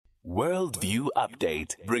Worldview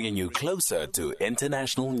Update, bringing you closer to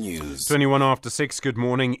international news. 21 after 6, good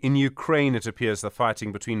morning. In Ukraine, it appears the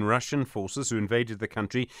fighting between Russian forces who invaded the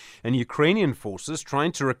country and Ukrainian forces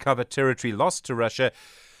trying to recover territory lost to Russia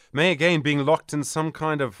may again being locked in some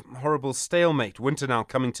kind of horrible stalemate. Winter now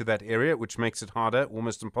coming to that area, which makes it harder,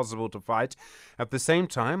 almost impossible to fight. At the same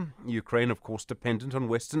time, Ukraine, of course, dependent on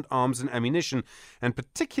Western arms and ammunition, and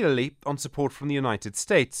particularly on support from the United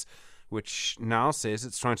States, which now says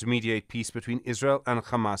it's trying to mediate peace between Israel and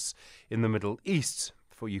Hamas in the Middle East.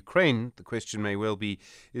 For Ukraine, the question may well be,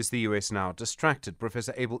 is the US now distracted?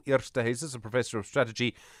 Professor Abel Esterhuyse is a professor of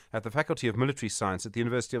strategy at the Faculty of Military Science at the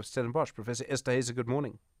University of Stellenbosch. Professor Esterhuyse, good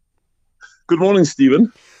morning. Good morning,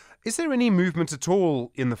 Stephen. Is there any movement at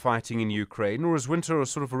all in the fighting in Ukraine, or has winter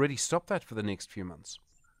sort of already stopped that for the next few months?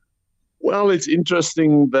 Well, it's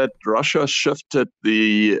interesting that Russia shifted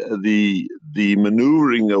the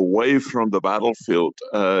maneuvering away from the battlefield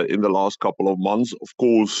in the last couple of months. Of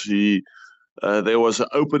course, there was an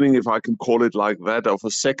opening, if I can call it like that, of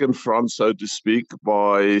a second front, so to speak,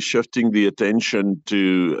 by shifting the attention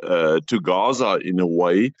to Gaza in a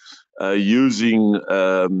way, using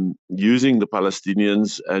the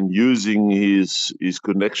Palestinians and using his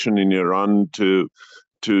connection in Iran to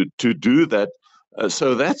do that.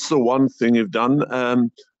 So that's the one thing we've done.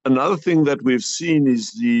 Another thing that we've seen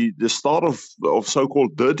is the start of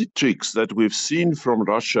so-called dirty tricks that we've seen from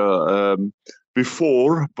Russia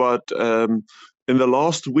before, but in the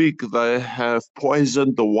last week they have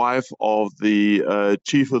poisoned the wife of the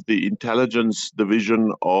chief of the intelligence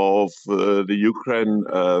division of Ukraine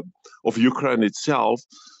itself.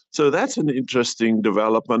 So that's an interesting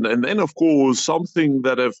development. And then, of course, something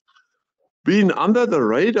that have been under the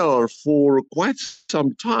radar for quite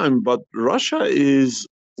some time, but Russia is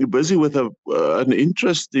busy with an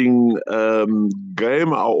interesting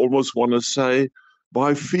game, I almost want to say,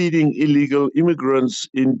 by feeding illegal immigrants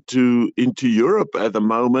into Europe at the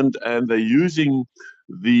moment, and they're using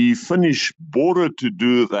the Finnish border to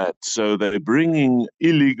do that. So they're bringing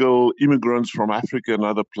illegal immigrants from Africa and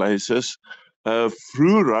other places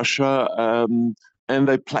through Russia, and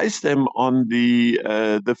they place them on the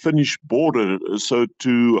Finnish border, so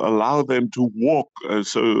to allow them to walk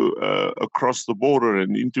across the border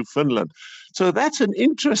and into Finland. So that's an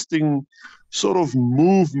interesting sort of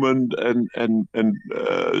movement and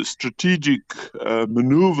strategic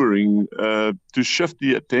maneuvering to shift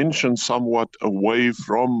the attention somewhat away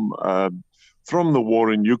from the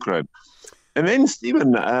war in Ukraine. And then,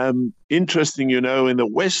 Stephen, interesting, in the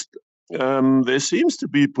West, there seems to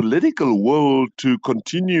be political will to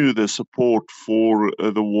continue the support for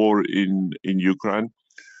the war in Ukraine.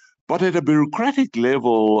 But at a bureaucratic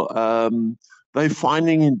level, they're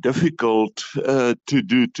finding it difficult to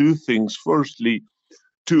do two things. Firstly,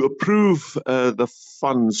 to approve the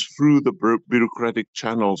funds through the bureaucratic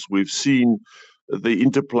channels. We've seen the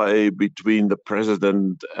interplay between the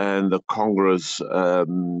president and the Congress,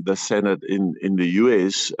 the Senate in the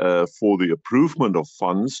US for the approval of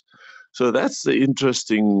funds. So that's the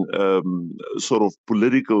interesting sort of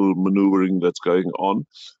political maneuvering that's going on.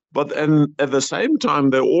 But at the same time,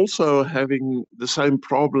 they're also having the same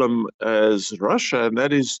problem as Russia, and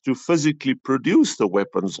that is to physically produce the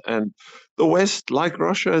weapons. And the West, like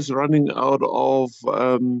Russia, is running out of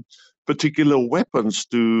particular weapons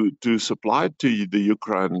to supply to the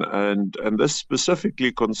Ukraine. And this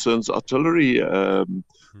specifically concerns artillery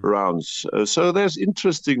rounds. So there's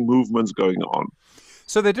interesting movements going on.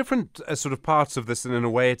 So there are different sort of parts of this, and in a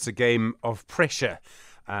way it's a game of pressure.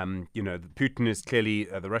 Putin is clearly,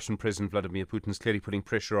 the Russian President Vladimir Putin is clearly putting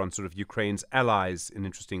pressure on sort of Ukraine's allies in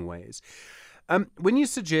interesting ways. When you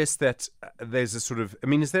suggest that there's a sort of,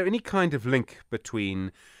 is there any kind of link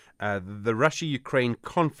between the Russia-Ukraine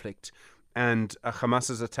conflict and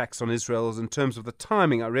Hamas's attacks on Israel in terms of the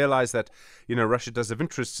timing? I realize that, Russia does have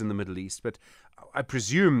interests in the Middle East, but I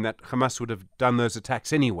presume that Hamas would have done those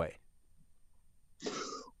attacks anyway.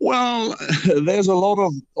 Well, there's a lot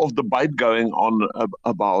of debate going on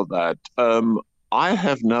about that. I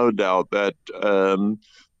have no doubt that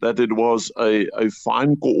it was a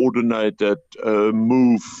fine coordinated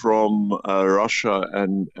move from Russia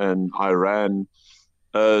and Iran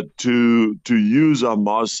to use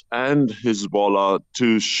Hamas and Hezbollah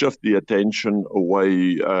to shift the attention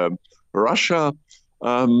away. Russia,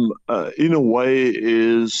 in a way,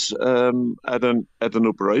 is at an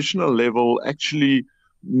operational level actually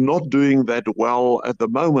not doing that well at the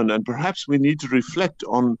moment, and perhaps we need to reflect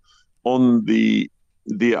on the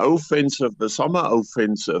offensive, the summer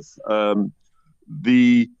offensive.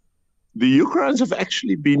 The Ukrainians have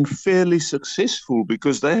actually been fairly successful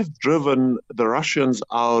because they have driven the Russians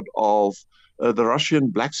out of the Russian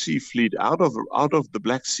Black Sea Fleet out of the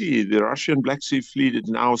Black Sea. The Russian Black Sea Fleet is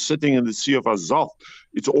now sitting in the Sea of Azov.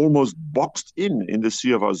 It's almost boxed in the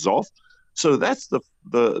Sea of Azov. So that's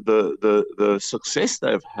the success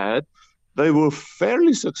they've had. They were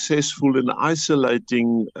fairly successful in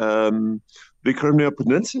isolating the Crimea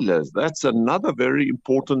Peninsula. That's another very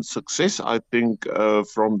important success, I think,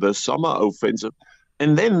 from the summer offensive.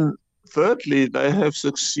 And then, thirdly, they have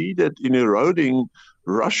succeeded in eroding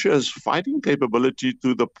Russia's fighting capability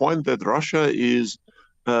to the point that Russia is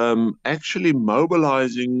actually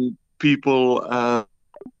mobilizing people. Oh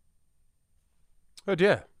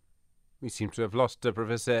dear. We seem to have lost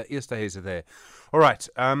Professor Esterhuyse there. All right.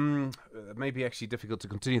 Maybe actually difficult to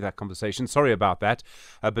continue that conversation. Sorry about that.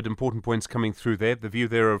 But important points coming through there. The view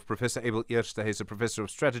there of Professor Abel Esterhuyse, Professor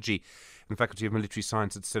of Strategy in the Faculty of Military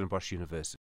Science at Stellenbosch University.